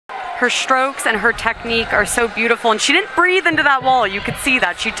Her strokes and her technique are so beautiful, and she didn't breathe into that wall. You could see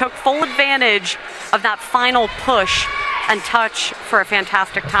that. She took full advantage of that final push and touch for a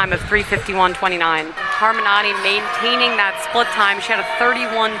fantastic time of 3:51.29. Harmonati maintaining that split time. She had a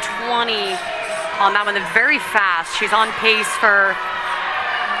 31:20 on that one. Very fast. She's on pace for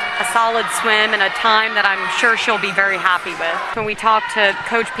a solid swim and a time that I'm sure she'll be very happy with. When we talked to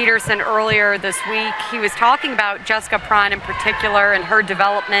Coach Peterson earlier this week, he was talking about Jessica Prine in particular and her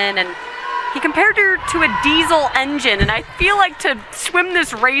development, and he compared her to a diesel engine, and I feel like to swim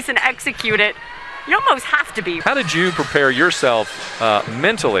this race and execute it, you almost have to be. How did you prepare yourself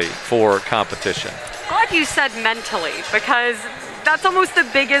mentally for competition? Glad you said mentally, because that's almost the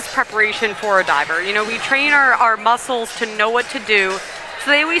biggest preparation for a diver. You know, we train our muscles to know what to do. So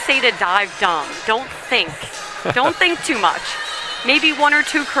they always say to dive dumb. Don't think. Don't think too much. Maybe one or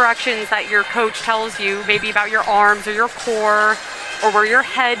two corrections that your coach tells you, maybe about your arms or your core, or where your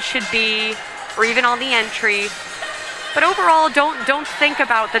head should be, or even on the entry. But overall, don't think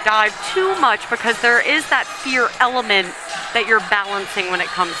about the dive too much, because there is that fear element that you're balancing when it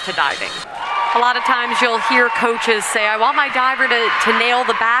comes to diving. A lot of times you'll hear coaches say, I want my diver to nail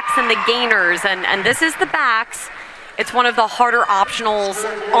the backs and the gainers, and this is the backs. It's one of the harder optionals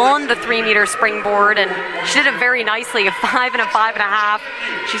on the 3-meter springboard, and she did it very nicely, a 5 and a 5.5.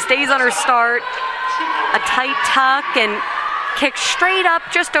 She stays on her start, a tight tuck, and kicks straight up,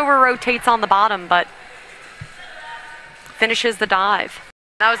 just over rotates on the bottom, but finishes the dive.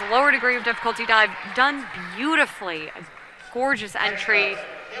 That was a lower degree of difficulty dive, done beautifully. A gorgeous entry.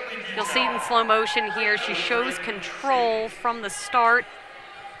 You'll see it in slow motion here. She shows control from the start,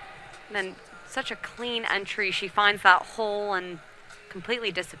 and then such a clean entry. She finds that hole and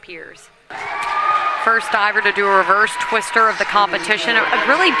completely disappears. First diver to do a reverse twister of the competition. A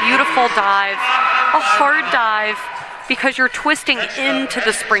really beautiful dive, a hard dive, because you're twisting into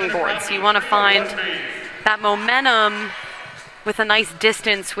the springboard. So you want to find that momentum with a nice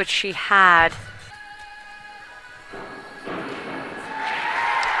distance, which she had.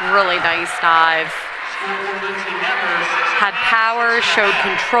 Really nice dive. Had power, showed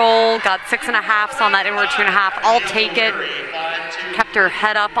control, got 6.5s on that inward 2.5. I'll take it. Kept her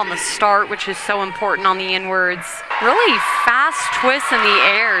head up on the start, which is so important on the inwards. Really fast twists in the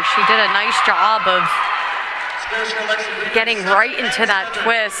air. She did a nice job of getting right into that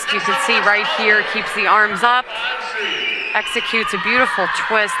twist. You can see right here, keeps the arms up, executes a beautiful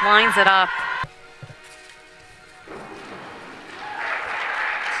twist, lines it up.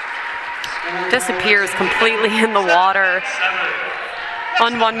 Disappears completely in the water.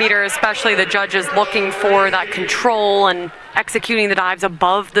 On 1 meter especially, the judges looking for that control and executing the dives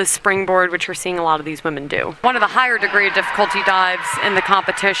above the springboard, which we're seeing a lot of these women do. One of the higher degree of difficulty dives in the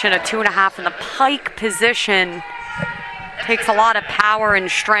competition, a 2.5 in the pike position. Takes a lot of power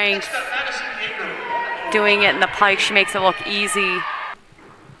and strength. Doing it in the pike, she makes it look easy.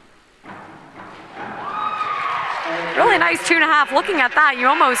 Really nice 2.5. Looking at that, you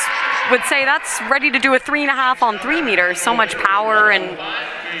almost would say that's ready to do a 3.5 on 3 meters. So much power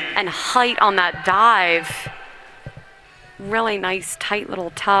and height on that dive. Really nice, tight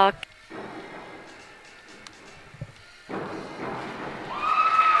little tuck.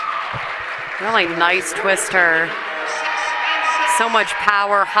 Really nice twister. So much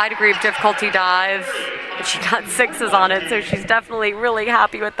power, high degree of difficulty dive. And she got 6s on it, so she's definitely really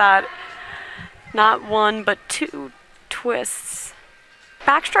happy with that. Not 1, but 2 twists.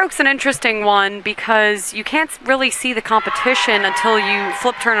 Backstroke's an interesting one because you can't really see the competition until you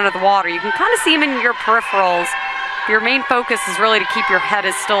flip turn under the water. You can kind of see them in your peripherals. Your main focus is really to keep your head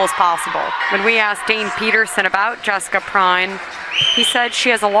as still as possible. When we asked Dane Peterson about Jessica Prine, he said she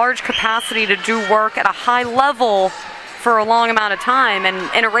has a large capacity to do work at a high level for a long amount of time, and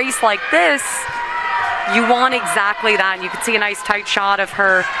in a race like this, you want exactly that. And you can see a nice tight shot of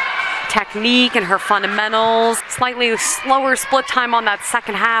her technique and her fundamentals. Slightly slower split time on that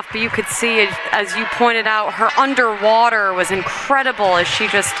second half, but you could see, as you pointed out, her underwater was incredible as she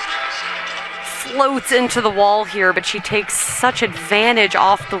just floats into the wall here, but she takes such advantage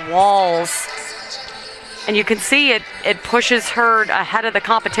off the walls. And you can see it pushes her ahead of the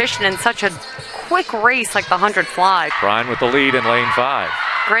competition in such a quick race like the 100 fly. Prine with the lead in lane 5.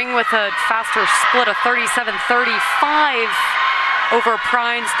 Gring with a faster split of 37.35 over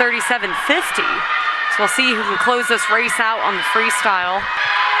Prine's 37.50. So we'll see who can close this race out on the freestyle.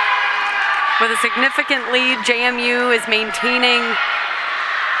 With a significant lead, JMU is maintaining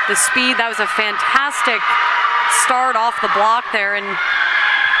the speed. That was a fantastic start off the block there. And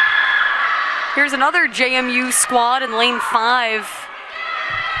here's another JMU squad in lane 5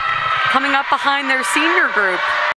 coming up behind their senior group.